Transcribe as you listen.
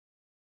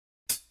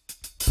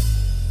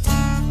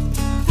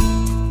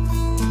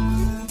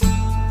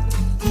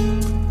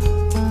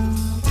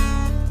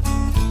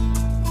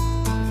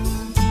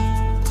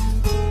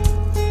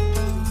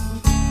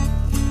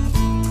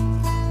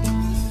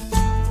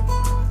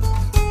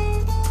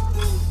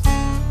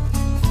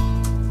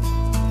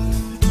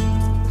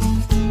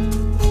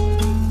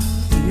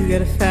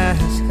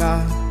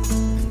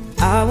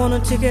want a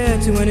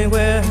ticket to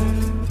anywhere.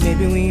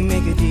 Maybe we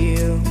make a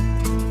deal.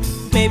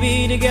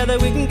 Maybe together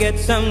we can get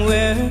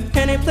somewhere.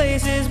 Any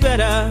place is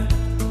better.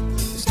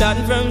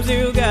 Starting from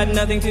zero, got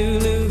nothing to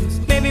lose.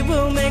 Maybe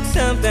we'll make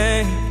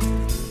something.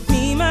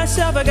 Me,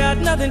 myself, I got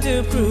nothing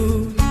to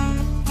prove.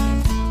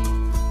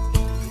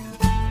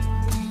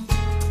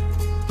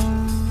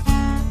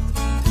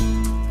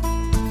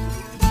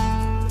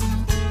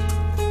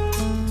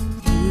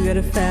 You got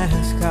a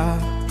fast car,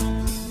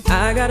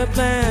 I got a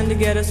plan to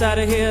get us out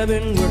of here.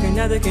 Been working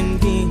at the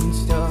convenience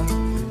store.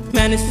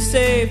 Managed to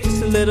save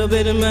just a little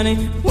bit of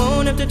money.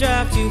 Won't have to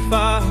drive too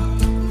far.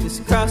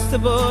 Just cross the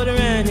border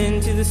and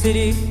into the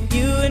city.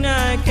 You and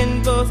I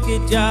can both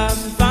get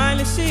jobs and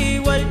finally see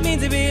what it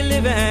means to be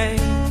living.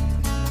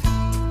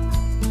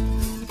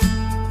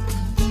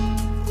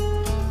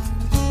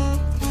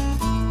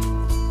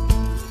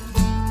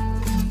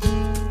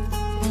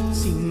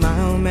 See, my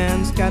old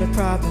man's got a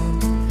problem.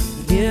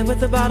 Yeah, with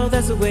the bottle,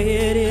 that's the way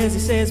it is. He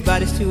says his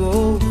body's too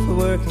old for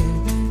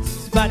working.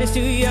 His body's too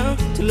young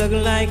to look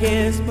like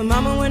his. My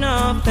mama went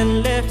off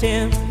and left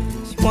him.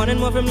 She wanted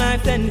more from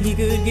life than he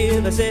could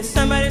give. I said,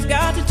 somebody's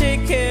got to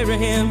take care of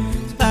him.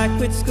 So I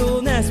quit school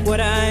and that's what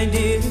I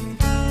did.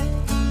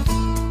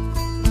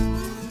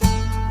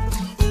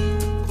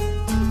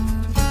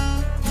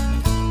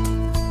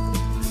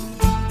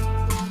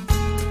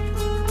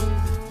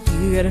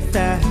 You got a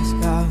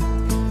fast car.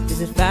 Is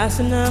it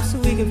fast enough so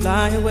we can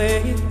fly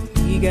away?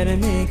 We gotta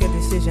make a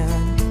decision.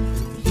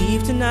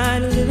 Leave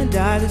tonight or live and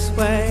die this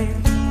way.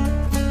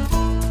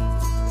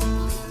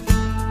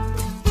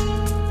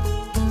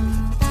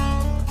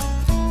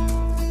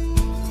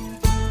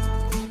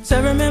 So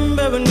I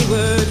remember when we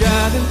were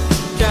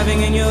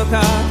driving in your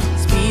car.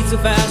 Speed so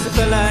fast I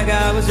felt like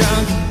I was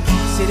drunk.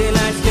 City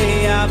lights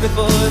lay out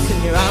before us,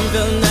 and your arm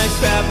felt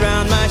nice wrapped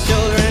around my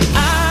shoulder. And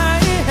I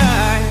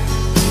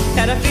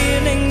had a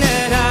feeling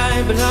that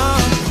I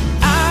belonged.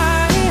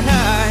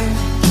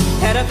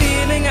 Had a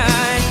feeling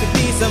I could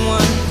be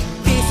someone,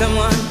 be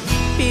someone,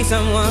 be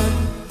someone.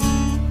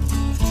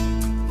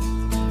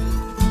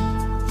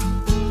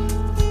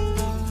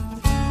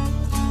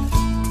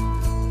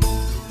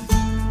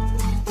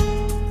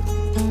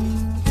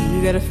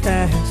 You got a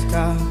fast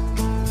car.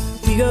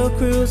 We go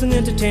cruise and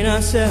entertain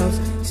ourselves.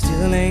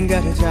 Still ain't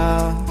got a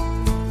job.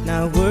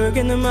 Now work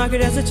in the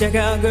market as a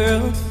checkout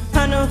girl.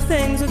 I know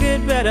things will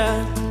get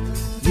better.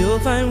 You'll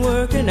find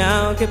work and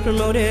I'll get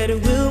promoted.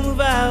 And we'll move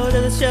out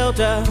of the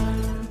shelter,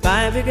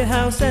 buy a bigger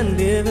house and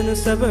live in the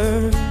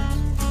suburbs.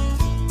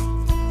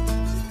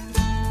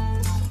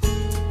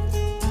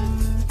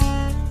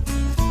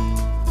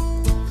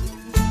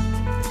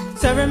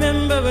 So I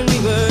remember when we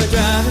were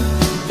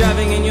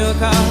driving in your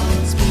car.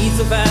 Speed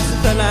so fast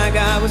I felt like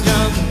I was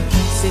drunk.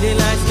 City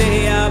lights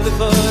lay out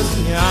before us,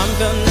 and your arm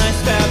felt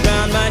nice wrapped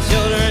around my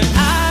shoulder. And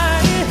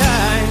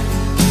I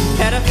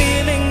had a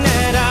feeling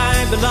that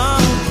I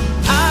belonged.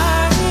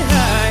 I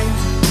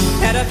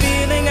had a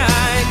feeling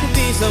I could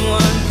be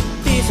someone,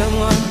 be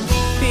someone,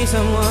 be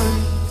someone.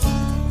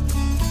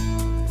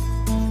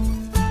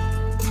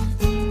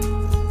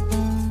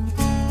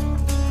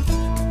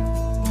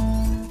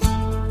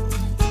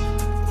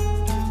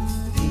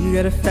 You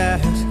got a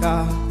fast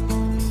car,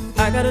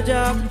 I got a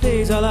job that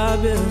pays all our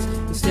bills.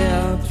 Instead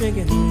of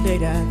drinking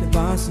late at the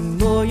bar, see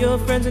more your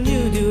friends than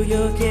you do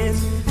your kids.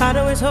 I'd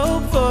always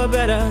hope for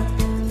better.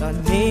 Thought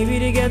maybe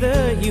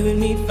together you and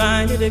me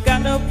find it. I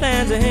got no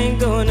plans, I ain't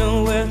going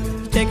nowhere.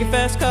 Take your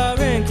fast car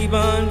and keep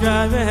on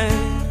driving.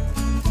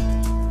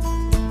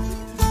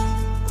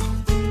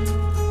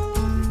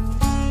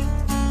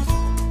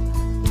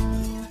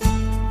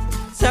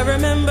 So I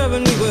remember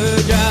when we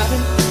were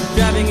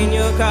driving in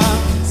your car.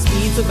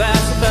 Speed so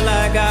fast I felt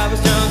like I was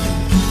drunk.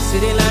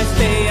 City lights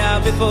lay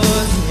out before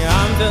us, and your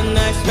arm felt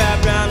nice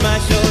wrapped around my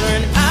shoulder.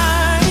 And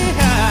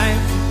I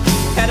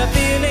had a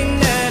feeling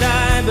that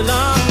I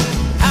belonged.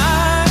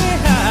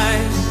 I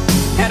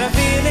had a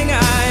feeling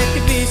I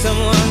could be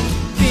someone,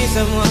 be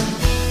someone,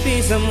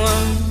 be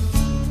someone.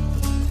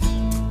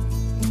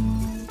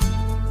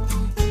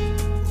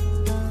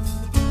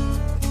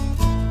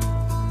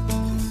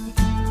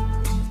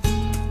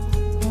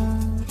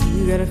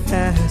 You got a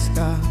fast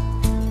car.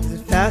 Is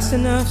it fast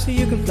enough so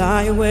you can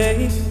fly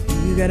away?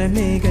 You gotta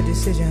make a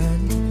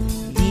decision.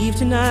 Leave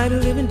tonight or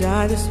live and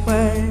die this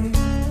way.